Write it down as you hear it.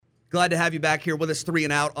Glad to have you back here with us, 3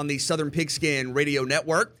 and Out on the Southern Pigskin Radio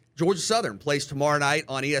Network. Georgia Southern plays tomorrow night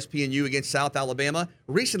on ESPNU against South Alabama.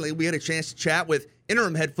 Recently, we had a chance to chat with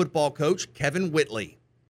interim head football coach Kevin Whitley.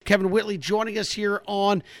 Kevin Whitley joining us here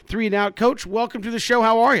on 3 and Out. Coach, welcome to the show.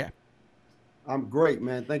 How are you? I'm great,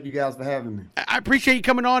 man. Thank you guys for having me. I appreciate you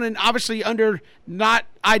coming on, and obviously under not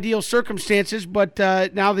ideal circumstances, but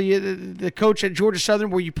now the coach at Georgia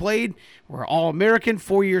Southern where you played, were All-American,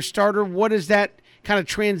 4-year starter. What has that kind of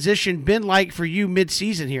transition been like for you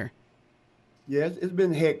mid-season here? Yeah, it's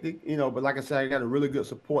been hectic, but like I said, I got a really good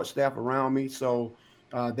support staff around me, so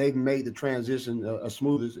they've made the transition as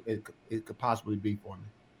smooth as it could possibly be for me.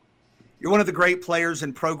 You're one of the great players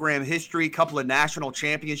in program history, a couple of national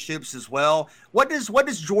championships as well. What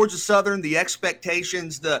does Georgia Southern, the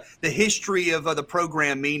expectations, the history of the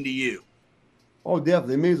program mean to you? Oh,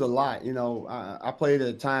 definitely. It means a lot. I played at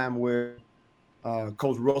a time where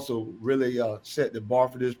Coach Russell really set the bar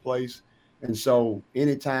for this place. And so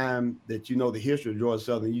anytime that you know the history of Georgia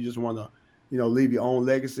Southern, you just want to, leave your own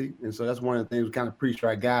legacy. And so that's one of the things we kind of preach to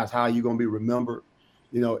our guys, how are you going to be remembered?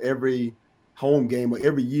 Every home game or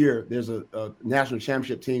every year there's a national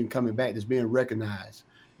championship team coming back that's being recognized.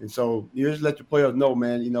 And so you just let your players know,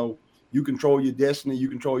 man, you control your destiny, you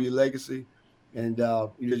control your legacy, and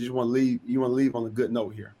you just want to leave on a good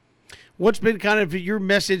note here. What's been kind of your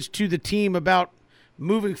message to the team about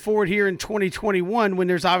moving forward here in 2021 when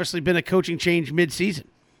there's obviously been a coaching change mid-season?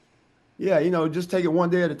 Yeah, just take it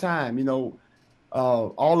one day at a time.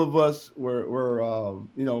 All of us were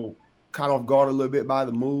caught off guard a little bit by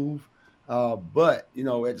the move. But at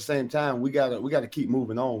the same time, we gotta keep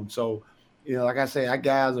moving on. So, like I say, our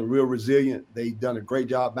guys are real resilient. They've done a great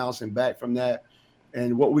job bouncing back from that.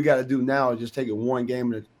 And what we got to do now is just take it one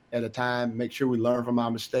game at a time, make sure we learn from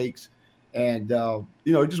our mistakes. And,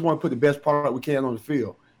 just want to put the best product we can on the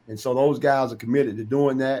field. And so those guys are committed to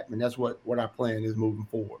doing that. And that's what our plan is moving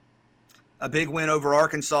forward. A big win over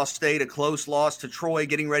Arkansas State, a close loss to Troy,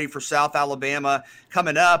 getting ready for South Alabama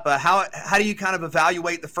coming up. How do you kind of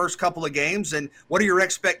evaluate the first couple of games, and what are your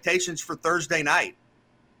expectations for Thursday night?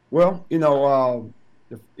 Well,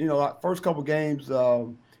 first couple of games,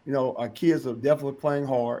 our kids are definitely playing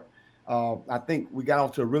hard. I think we got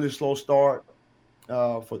off to a really slow start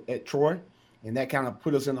at Troy, and that kind of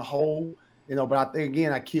put us in a hole. But I think,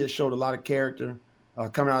 again, our kids showed a lot of character.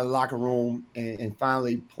 Coming out of the locker room and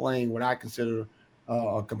finally playing what I consider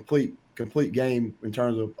a complete game in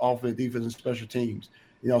terms of offense, defense, and special teams.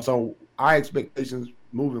 So our expectations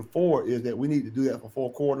moving forward is that we need to do that for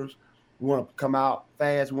 4 quarters. We want to come out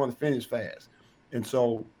fast. We want to finish fast. And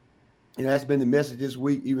so, that's been the message this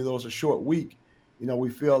week, even though it's a short week. We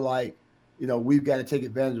feel like, we've got to take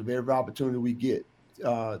advantage of every opportunity we get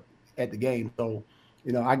at the game. So,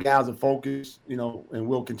 our guys are focused, and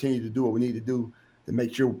we'll continue to do what we need to do to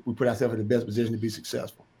make sure we put ourselves in the best position to be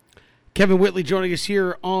successful. Kevin Whitley joining us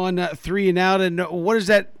here on 3 and Out. And what has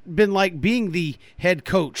that been like being the head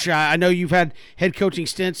coach? I know you've had head coaching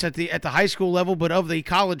stints at the high school level, but of the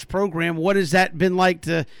college program, what has that been like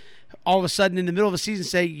to all of a sudden in the middle of the season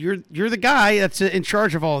say you're the guy that's in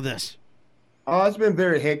charge of all of this? It's been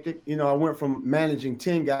very hectic. I went from managing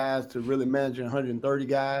 10 guys to really managing 130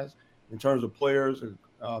 guys in terms of players,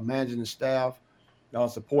 managing the staff,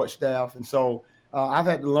 support staff. And so I've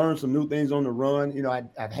had to learn some new things on the run.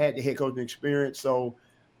 I've had the head coaching experience, so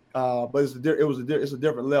but it's a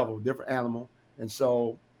different level, different animal. And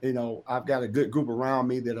so I've got a good group around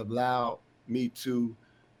me that have allowed me to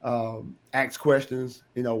ask questions.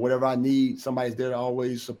 Whatever I need, somebody's there to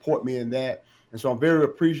always support me in that. And so I'm very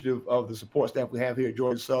appreciative of the support staff we have here at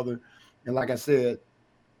Georgia Southern. And like I said,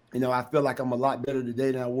 I feel like I'm a lot better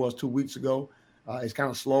today than I was 2 weeks ago. It's kind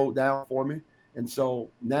of slowed down for me. And so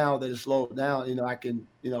now that it's slowed down, I can,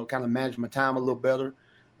 kind of manage my time a little better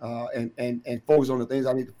and focus on the things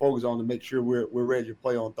I need to focus on to make sure we're ready to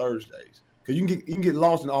play on Thursdays. Because you can get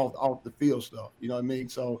lost in off the field stuff. You know what I mean?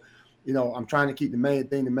 So, I'm trying to keep the main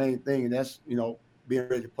thing, and that's, being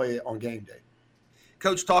ready to play it on game day.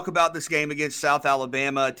 Coach, talk about this game against South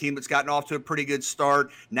Alabama, a team that's gotten off to a pretty good start.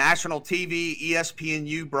 National TV,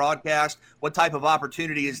 ESPNU broadcast. What type of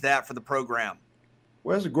opportunity is that for the program?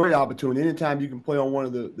 Well, it's a great opportunity. Anytime you can play on one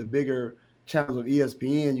of the bigger channels of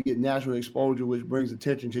ESPN, you get national exposure, which brings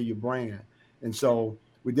attention to your brand. And so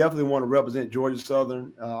we definitely want to represent Georgia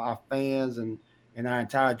Southern, our fans, and our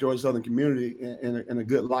entire Georgia Southern community in a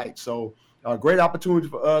good light. So a great opportunity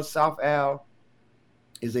for us. South Al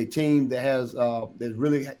is a team that has that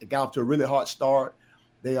really got off to a really hot start.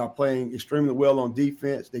 They are playing extremely well on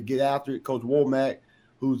defense. They get after it. Coach Womack,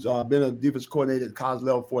 who's been a defense coordinator at the college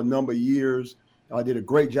level for a number of years, did a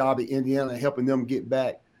great job at Indiana helping them get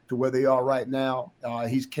back to where they are right now.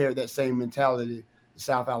 He's carried that same mentality to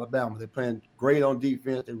South Alabama. They're playing great on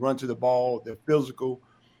defense. They run to the ball. They're physical.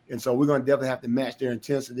 And so we're going to definitely have to match their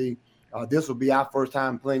intensity. This will be our first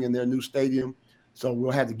time playing in their new stadium. So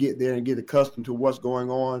we'll have to get there and get accustomed to what's going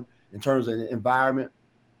on in terms of the environment.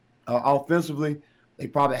 Offensively, they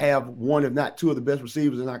probably have one, if not two, of the best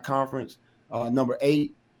receivers in our conference. Number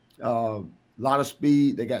 8, a lot of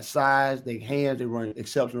speed. They got size, they hands, they run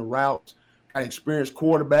exceptional routes. Got an experienced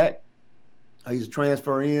quarterback. He's a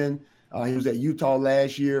transfer in. He was at Utah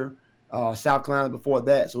last year, South Carolina before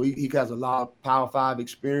that. So he has a lot of Power 5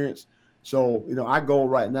 experience. So, our goal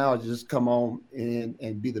right now is just come on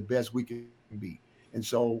and be the best we can be. And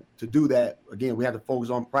so to do that, again, we have to focus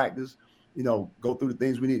on practice, go through the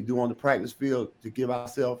things we need to do on the practice field to give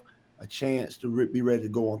ourselves a chance to be ready to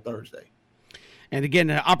go on Thursday. And again,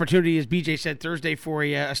 the opportunity, as BJ said, Thursday for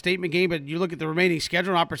a statement game. But you look at the remaining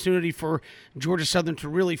schedule, an opportunity for Georgia Southern to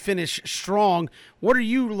really finish strong. What are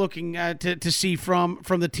you looking to see from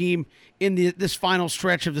the team in this final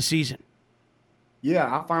stretch of the season? Yeah,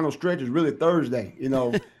 our final stretch is really Thursday.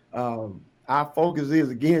 Our focus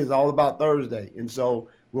is all about Thursday. And so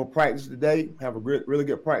we'll practice today, have a really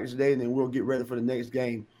good practice today, and then we'll get ready for the next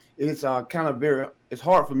game. It's it's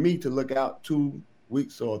hard for me to look out 2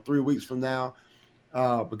 weeks or 3 weeks from now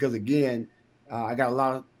because, again, I got a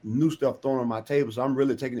lot of new stuff thrown on my table. So I'm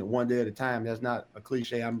really taking it one day at a time. That's not a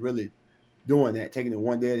cliche. I'm really doing that, taking it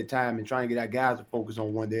one day at a time and trying to get our guys to focus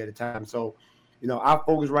on one day at a time. So, our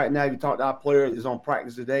focus right now, if you talk to our players, is on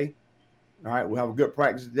practice today. All right, we'll have a good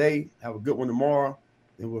practice today, have a good one tomorrow,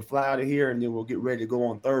 then we'll fly out of here, and then we'll get ready to go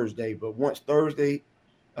on Thursday. But once Thursday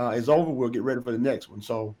is over, we'll get ready for the next one.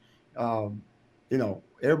 So,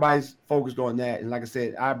 everybody's focused on that. And like I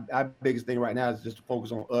said, our biggest thing right now is just to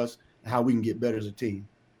focus on us and how we can get better as a team.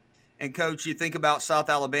 And, Coach, you think about South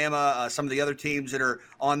Alabama, some of the other teams that are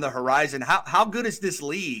on the horizon. How good is this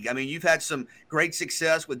league? I mean, you've had some great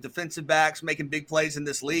success with defensive backs making big plays in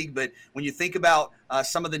this league. But when you think about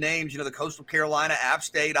some of the names, the Coastal Carolina, App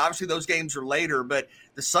State, obviously those games are later. But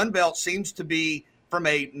the Sun Belt seems to be, from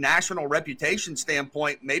a national reputation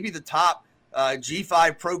standpoint, maybe the top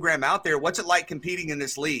G5 program out there. What's it like competing in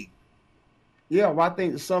this league? Yeah, well, I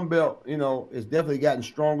think the Sun Belt, has definitely gotten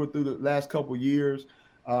stronger through the last couple of years.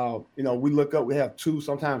 We look up, we have 2,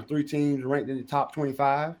 sometimes 3 teams ranked in the top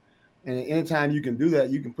 25. And anytime you can do that,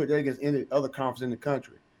 you can put that against any other conference in the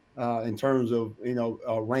country in terms of,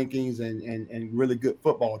 rankings and really good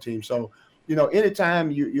football teams. So,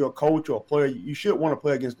 anytime you're a coach or a player, you should want to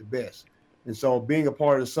play against the best. And so being a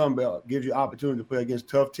part of the Sun Belt gives you opportunity to play against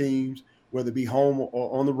tough teams, whether it be home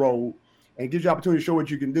or on the road, and it gives you opportunity to show what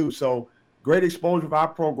you can do. So great exposure for our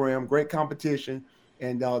program, great competition.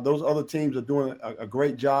 And those other teams are doing a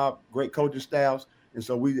great job, great coaching staffs. And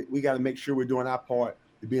so we got to make sure we're doing our part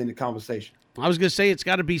to be in the conversation. I was going to say it's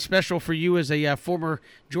got to be special for you as a former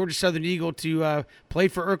Georgia Southern Eagle to play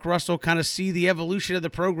for Irk Russell, kind of see the evolution of the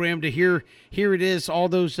program, to here it is all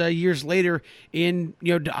those years later in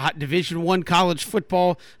Division I college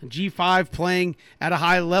football, G5 playing at a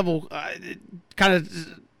high level. Kind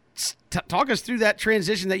of talk us through that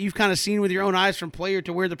transition that you've kind of seen with your own eyes from player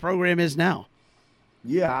to where the program is now.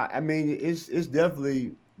 Yeah, I mean, it's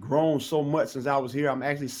definitely grown so much since I was here. I'm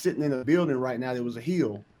actually sitting in a building right now that was a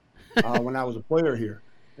hill when I was a player here.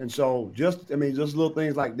 And so just little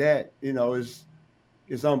things like that,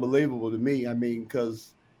 it's unbelievable to me. I mean,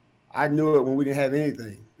 because I knew it when we didn't have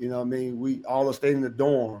anything. We all stayed in the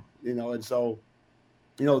dorm, and so,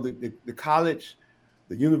 the college,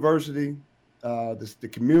 the university, the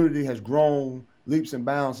community has grown leaps and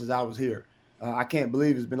bounds since I was here. I can't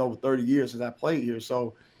believe it's been over 30 years since I played here.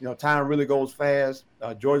 So, time really goes fast.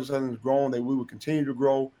 Georgia Southern has grown. That we will continue to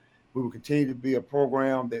grow. We will continue to be a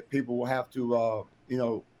program that people will have to,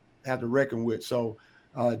 have to reckon with. So,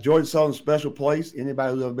 Georgia Southern's a special place.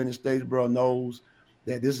 Anybody who's ever been in Statesboro knows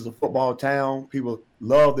that this is a football town. People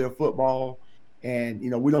love their football. And,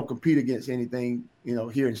 we don't compete against anything,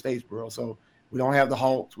 here in Statesboro. So, we don't have the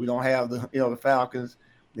Hawks. We don't have the Falcons.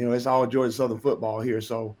 It's all Georgia Southern football here.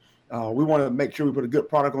 So, we want to make sure we put a good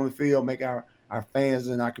product on the field, make our fans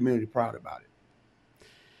and our community proud about it.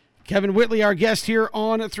 Kevin Whitley, our guest here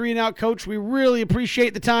on 3 and Out, Coach. We really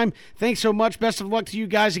appreciate the time. Thanks so much. Best of luck to you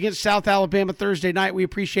guys against South Alabama Thursday night. We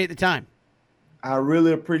appreciate the time. I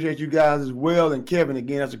really appreciate you guys as well. And Kevin,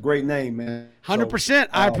 again, that's a great name, man. 100%.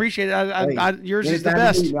 I appreciate it. Yours is the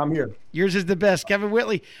best. I'm here. Yours is the best. Kevin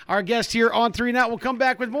Whitley, our guest here on 3 and Out. We'll come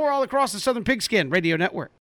back with more all across the Southern Pigskin Radio Network.